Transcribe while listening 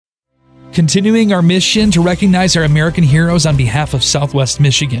Continuing our mission to recognize our American heroes on behalf of Southwest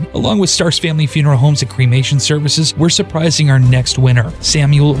Michigan. Along with Starks Family Funeral Homes and Cremation Services, we're surprising our next winner,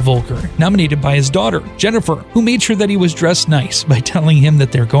 Samuel Volker, nominated by his daughter, Jennifer, who made sure that he was dressed nice by telling him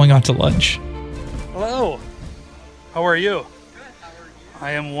that they're going out to lunch. Hello. How are you? Good. How are you?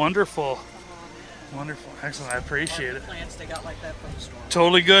 I am wonderful. Wonderful. Excellent. I appreciate it. Plants they got like that from the store.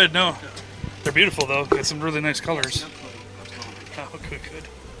 Totally good. No. They're beautiful, though. Got some really nice colors. Oh, good.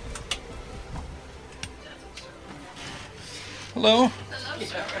 Hello. Hello,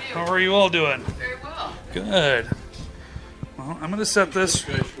 sir. How are you all doing? Very well. Good. Well, I'm going to set this.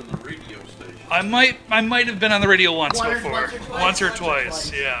 You guys from the radio station. I might have been on the radio once Once or before. twice. Once or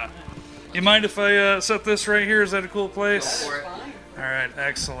twice, yeah. You mind if I set this right here? Is that a cool place? Go for it. All right,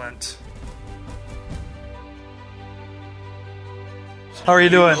 excellent. How are you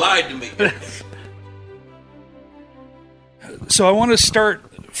doing? You lied to me. So I want to start,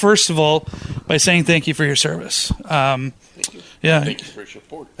 first of all, by saying thank you for your service. Thank you. Yeah, Thank you for your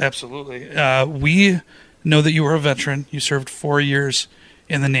support. absolutely. We know that you were a veteran. You served 4 years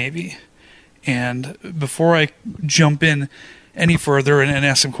in the Navy. And before I jump in any further and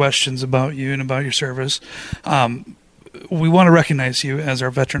ask some questions about you and about your service, we want to recognize you as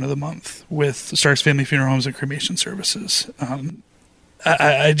our Veteran of the Month with Starks Family Funeral Homes and Cremation Services.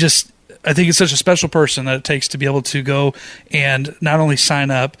 I think it's such a special person that it takes to be able to go and not only sign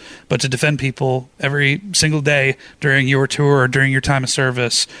up, but to defend people every single day during your tour or during your time of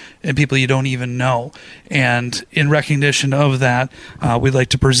service and people you don't even know. And in recognition of that, we'd like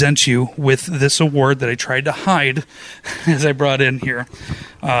to present you with this award that I tried to hide as I brought in here.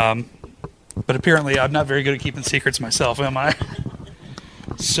 But apparently I'm not very good at keeping secrets myself, am I?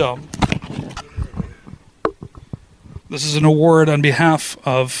 So this is an award on behalf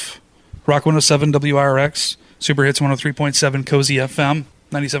of Rock 107 WIRX, Super Hits 103.7 Cozy FM,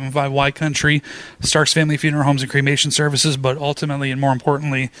 97.5 Y Country, Starks Family Funeral Homes and Cremation Services, but ultimately and more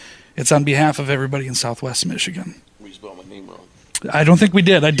importantly, it's on behalf of everybody in Southwest Michigan. We spelled my name wrong. I don't think we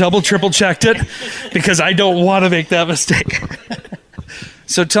did. I triple checked it because I don't want to make that mistake.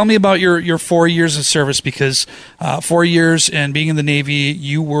 So tell me about your 4 years of service, because 4 years and being in the Navy,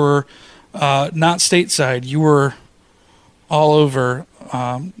 you were not stateside. You were all over.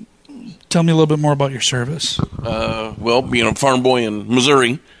 Tell me a little bit more about your service. Well, being a farm boy in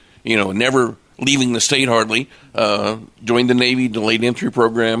Missouri, never leaving the state hardly, joined the Navy delayed entry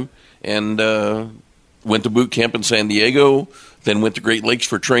program, and went to boot camp in San Diego, then went to Great Lakes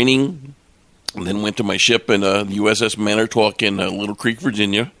for training, and then went to my ship in the USS Manitowoc in Little Creek,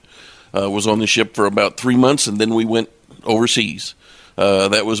 Virginia. Was on the ship for about 3 months, and then we went overseas.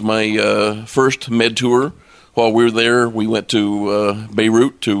 That was my first med tour. While we were there, we went to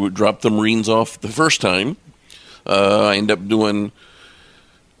Beirut to drop the Marines off the first time. I ended up doing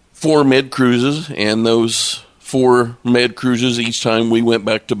 4 med cruises, and those 4 med cruises, each time we went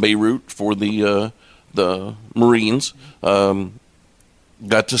back to Beirut for the Marines.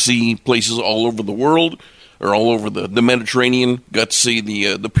 Got to see places all over the world, or all over the Mediterranean. Got to see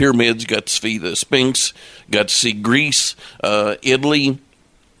the pyramids, got to see the Sphinx, got to see Greece, Italy,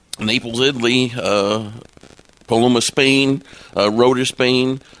 Naples, Italy, Paloma, Spain, Rota,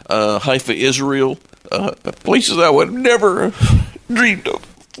 Spain, Haifa, Israel, places I would have never dreamed of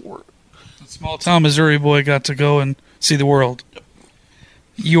before. Small town Missouri boy got to go and see the world.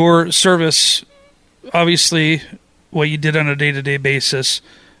 Your service, obviously, what you did on a day-to-day basis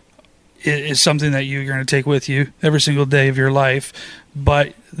is something that you're going to take with you every single day of your life.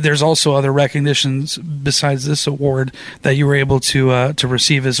 But there's also other recognitions besides this award that you were able to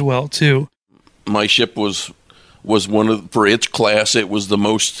receive as well, too. My ship was one of, for its class, it was the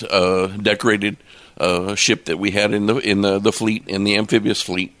most decorated ship that we had in the fleet, in the amphibious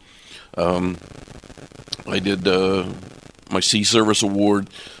fleet. I did my Sea Service Award.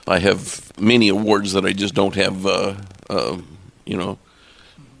 I have many awards that I just don't have.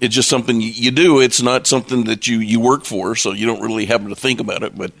 It's just something you do. It's not something that you work for, so you don't really have to think about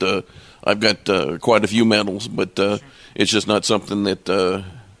it. But I've got quite a few medals, but it's just not something that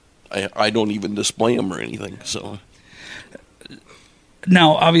I don't even display them or anything. So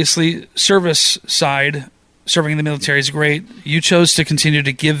now, obviously, service side, serving in the military is great. You chose to continue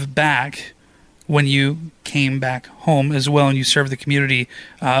to give back when you came back home as well, and you served the community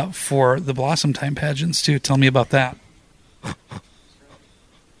for the Blossom Time pageants too. Tell me about that.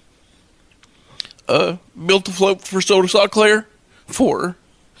 Built a float for Soda Saw Claire for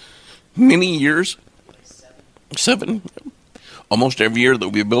many years. 7. Almost every year that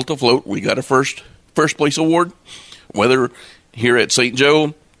we built a float, we got a first place award, whether here at St.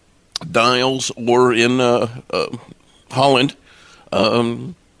 Joe, Dials, or in Holland.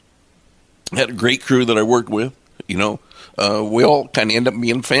 Had a great crew that I worked with. You know, we all kind of end up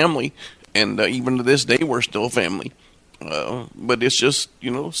being family, and even to this day, we're still family. But it's just,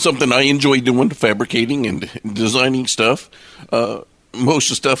 you know, something I enjoy doing, fabricating and designing stuff. Most of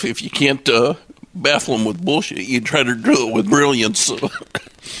the stuff, if you can't baffle them with bullshit, you try to drill it with brilliance. So.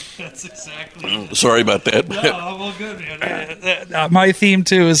 That's exactly. Sorry about that. No, well, good, man. My theme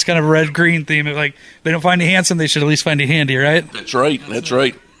too is kind of a red-green theme. Like, they don't find you handsome, they should at least find you handy, right? That's right. That's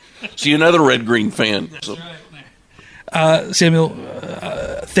right. See, another red-green fan. That's right. Samuel,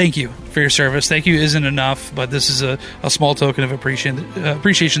 thank you for your service. Thank you isn't enough, but this is a small token of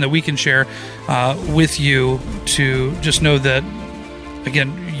appreciation that we can share with you, to just know that,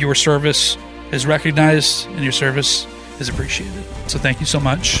 again, your service is recognized and your service is appreciated. So thank you so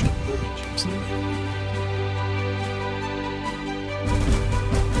much. Absolutely.